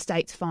of the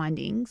state's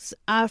findings.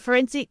 A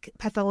forensic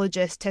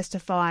pathologist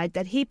testified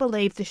that he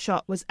believed the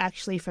shot was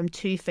actually from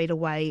 2 feet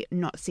away,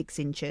 not 6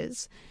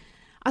 inches.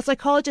 A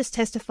psychologist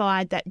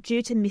testified that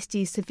due to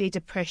Misty's severe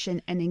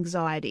depression and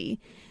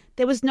anxiety,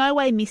 there was no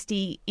way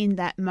Misty, in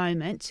that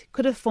moment,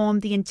 could have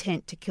formed the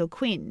intent to kill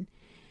Quinn.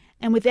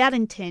 And without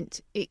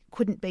intent, it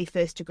couldn't be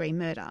first-degree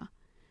murder.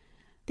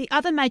 The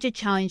other major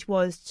challenge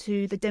was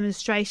to the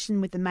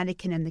demonstration with the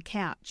mannequin and the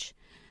couch.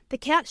 The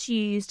couch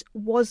used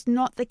was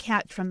not the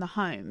couch from the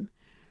home.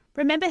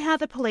 Remember how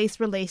the police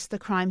released the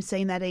crime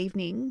scene that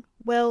evening?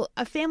 Well,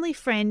 a family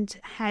friend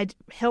had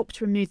helped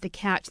remove the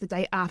couch the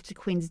day after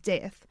Quinn's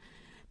death.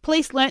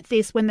 Police learnt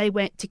this when they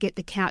went to get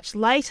the couch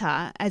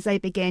later as they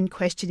began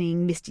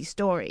questioning Misty's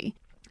story.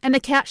 And the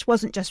couch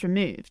wasn't just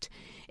removed.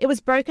 It was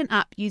broken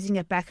up using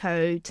a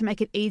backhoe to make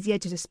it easier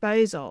to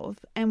dispose of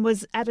and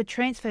was at a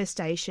transfer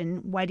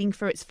station waiting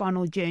for its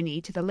final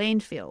journey to the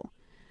landfill.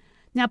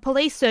 Now,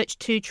 police searched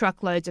 2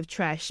 truckloads of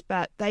trash,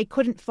 but they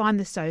couldn't find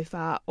the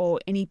sofa or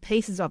any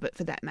pieces of it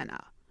for that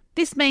matter.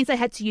 This means they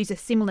had to use a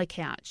similar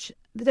couch.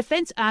 The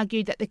defence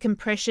argued that the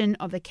compression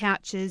of the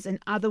couches and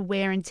other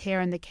wear and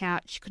tear on the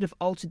couch could have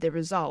altered the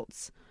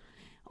results.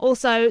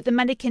 Also, the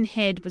mannequin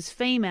head was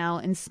female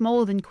and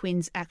smaller than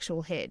Quinn's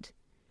actual head.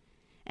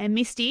 And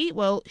Misty,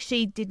 well,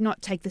 she did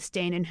not take the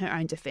stand in her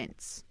own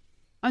defence.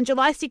 On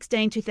July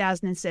 16,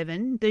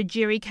 2007, the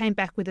jury came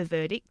back with a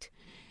verdict.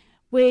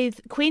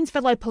 With Quinn's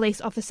fellow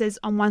police officers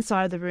on one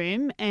side of the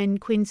room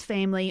and Quinn's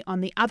family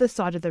on the other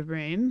side of the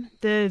room,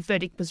 the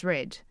verdict was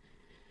read.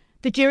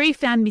 The jury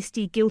found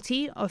Misty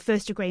guilty of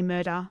first-degree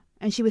murder,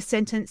 and she was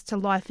sentenced to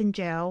life in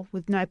jail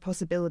with no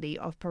possibility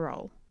of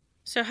parole.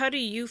 So how do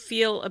you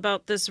feel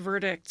about this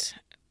verdict?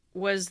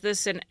 Was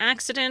this an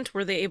accident?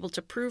 Were they able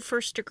to prove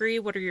first degree?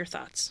 What are your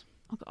thoughts?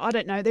 I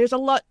don't know. There's a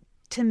lot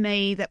to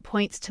me that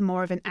points to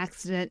more of an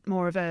accident,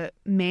 more of a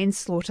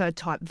manslaughter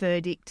type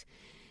verdict.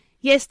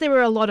 Yes, there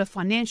were a lot of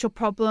financial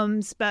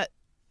problems, but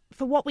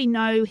for what we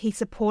know, he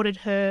supported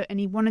her and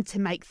he wanted to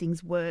make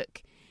things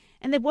work.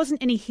 And there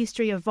wasn't any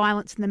history of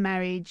violence in the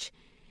marriage.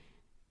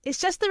 It's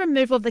just the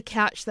removal of the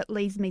couch that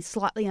leaves me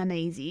slightly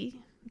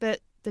uneasy.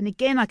 But then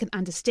again, I can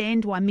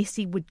understand why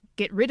Misty would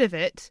get rid of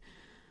it.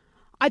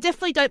 I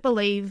definitely don't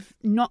believe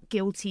not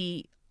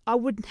guilty. I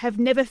would have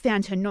never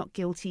found her not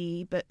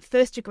guilty, but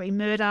first-degree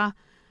murder,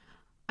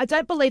 I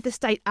don't believe the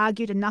state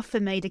argued enough for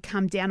me to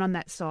come down on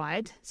that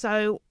side.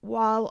 So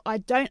while I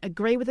don't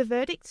agree with the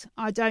verdict,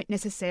 I don't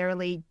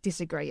necessarily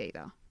disagree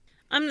either.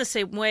 I'm the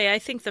same way. I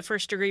think the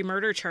first-degree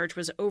murder charge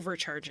was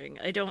overcharging.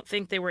 I don't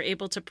think they were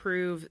able to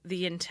prove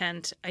the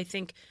intent. I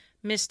think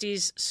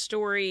Misty's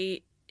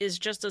story is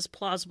just as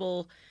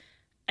plausible.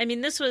 I mean,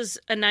 this was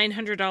a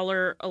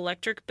 $900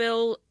 electric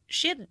bill.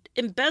 She had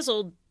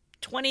embezzled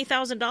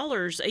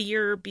 $20,000 a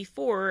year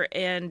before,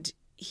 and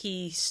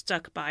he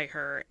stuck by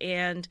her.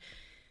 And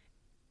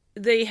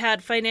they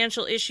had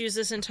financial issues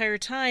this entire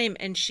time,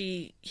 and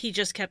he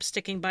just kept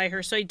sticking by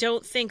her. So I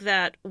don't think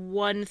that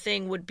one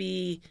thing would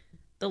be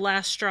the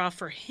last straw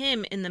for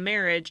him in the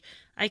marriage.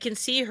 I can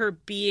see her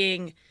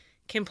being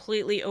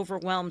completely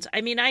overwhelmed.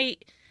 I mean, I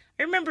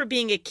remember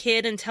being a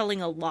kid and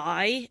telling a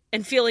lie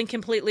and feeling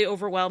completely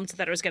overwhelmed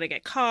that I was going to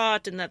get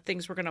caught and that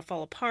things were going to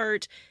fall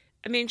apart.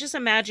 I mean, just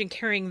imagine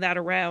carrying that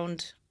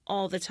around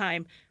all the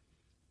time.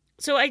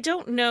 So I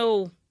don't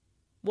know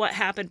what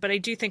happened, but I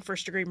do think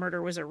first-degree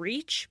murder was a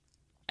reach.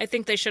 I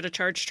think they should have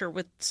charged her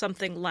with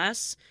something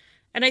less,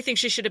 and I think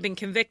she should have been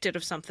convicted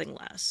of something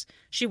less.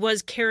 She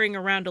was carrying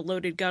around a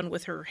loaded gun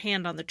with her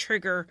hand on the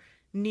trigger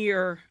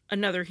near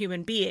another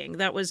human being.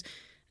 That was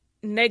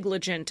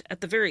negligent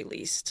at the very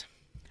least.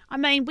 I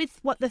mean, with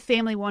what the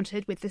family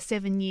wanted with the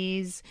 7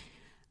 years,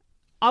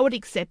 I would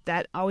accept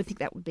that. I would think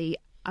that would be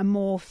a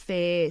more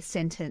fair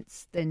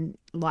sentence than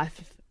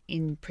life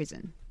in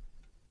prison.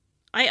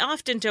 I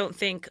often don't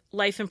think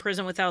life in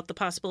prison without the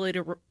possibility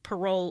of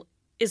parole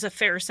is a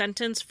fair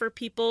sentence for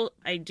people.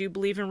 I do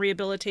believe in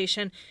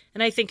rehabilitation,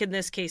 and I think in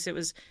this case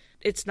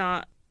it's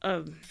not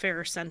a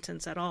fair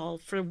sentence at all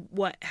for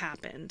what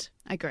happened.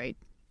 Agreed.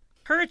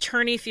 Her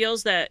attorney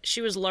feels that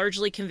she was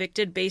largely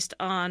convicted based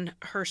on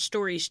her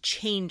stories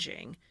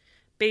changing.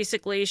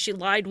 Basically, she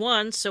lied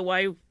once,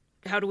 so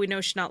how do we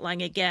know she's not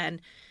lying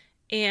again?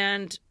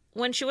 And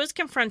when she was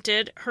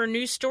confronted, her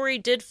new story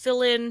did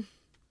fill in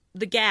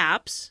the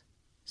gaps.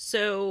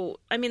 So,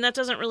 I mean, that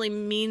doesn't really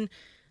mean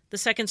the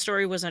second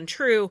story was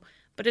untrue,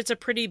 but it's a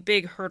pretty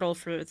big hurdle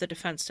for the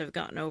defense to have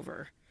gotten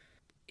over.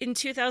 In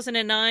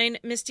 2009,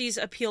 Misty's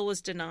appeal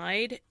was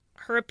denied.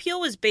 Her appeal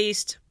was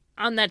based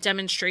on that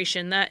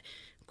demonstration, that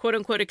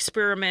quote-unquote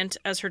experiment,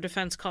 as her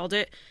defense called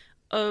it,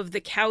 of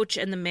the couch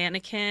and the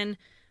mannequin.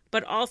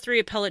 But all three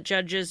appellate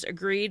judges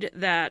agreed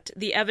that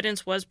the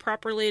evidence was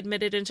properly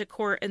admitted into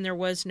court and there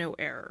was no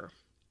error.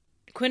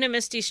 Quinn and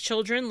Misty's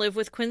children live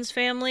with Quinn's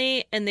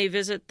family, and they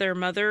visit their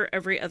mother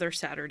every other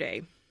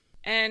Saturday.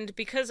 And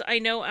because I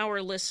know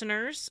our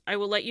listeners, I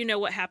will let you know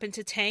what happened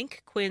to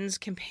Tank, Quinn's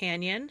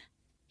companion.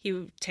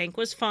 Tank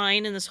was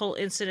fine in this whole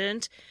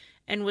incident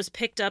and was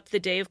picked up the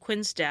day of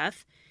Quinn's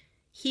death.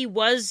 He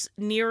was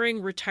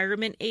nearing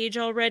retirement age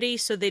already,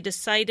 so they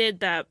decided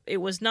that it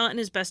was not in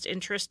his best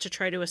interest to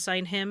try to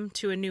assign him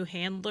to a new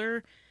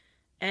handler.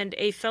 And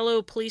a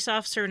fellow police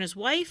officer and his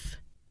wife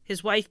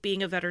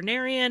being a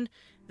veterinarian,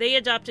 they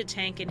adopted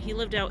Tank, and he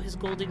lived out his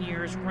golden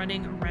years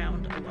running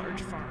around a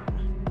large farm.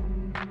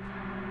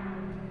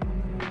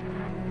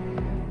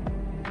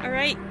 All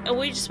right,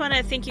 we just want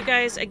to thank you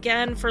guys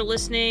again for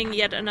listening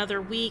yet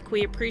another week.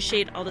 We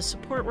appreciate all the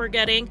support we're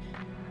getting.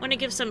 I want to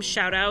give some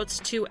shout outs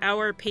to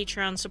our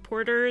Patreon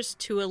supporters,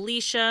 to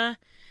Alicia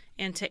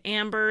and to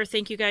Amber.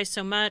 Thank you guys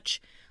so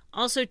much.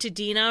 Also to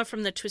Dina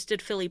from the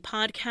Twisted Philly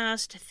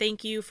podcast.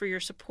 Thank you for your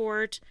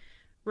support.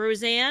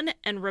 Roseanne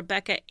and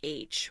Rebecca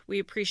H. We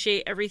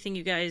appreciate everything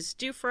you guys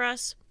do for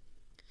us.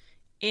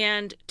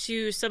 And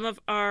to some of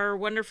our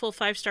wonderful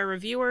 5-star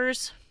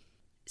reviewers,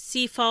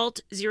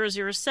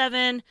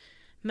 Seafault007,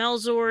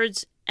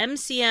 Melzords,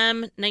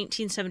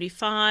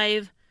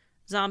 MCM1975,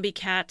 Zombie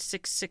Cat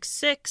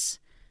 666,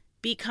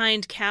 Be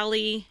Kind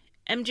Callie,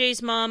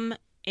 MJ's Mom,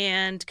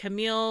 and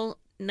Camille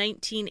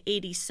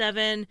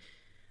 1987.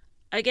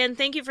 Again,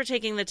 thank you for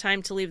taking the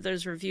time to leave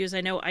those reviews.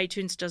 I know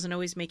iTunes doesn't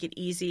always make it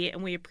easy,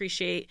 and we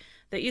appreciate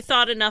that you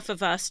thought enough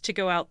of us to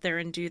go out there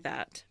and do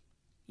that.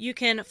 You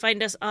can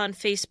find us on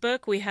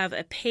Facebook. We have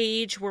a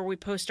page where we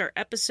post our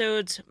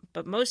episodes,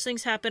 but most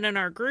things happen in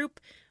our group.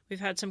 We've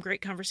had some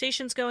great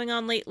conversations going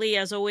on lately.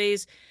 As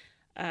always,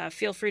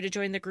 feel free to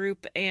join the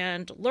group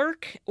and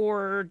lurk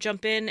or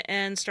jump in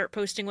and start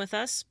posting with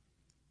us.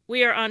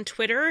 We are on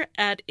Twitter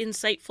at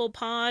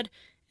InsightfulPod,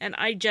 and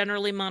I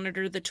generally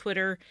monitor the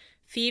Twitter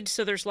feed,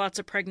 so there's lots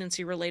of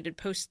pregnancy-related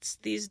posts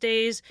these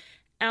days.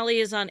 Allie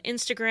is on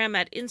Instagram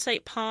at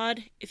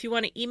InsightPod. If you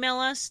want to email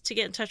us to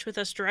get in touch with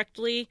us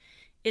directly,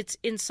 it's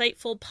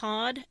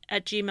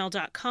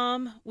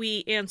insightfulpod@gmail.com.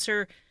 We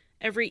answer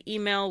every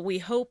email, we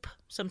hope.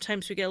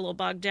 Sometimes we get a little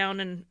bogged down,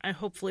 and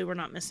hopefully we're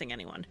not missing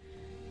anyone.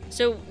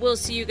 So we'll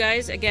see you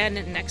guys again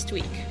next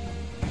week.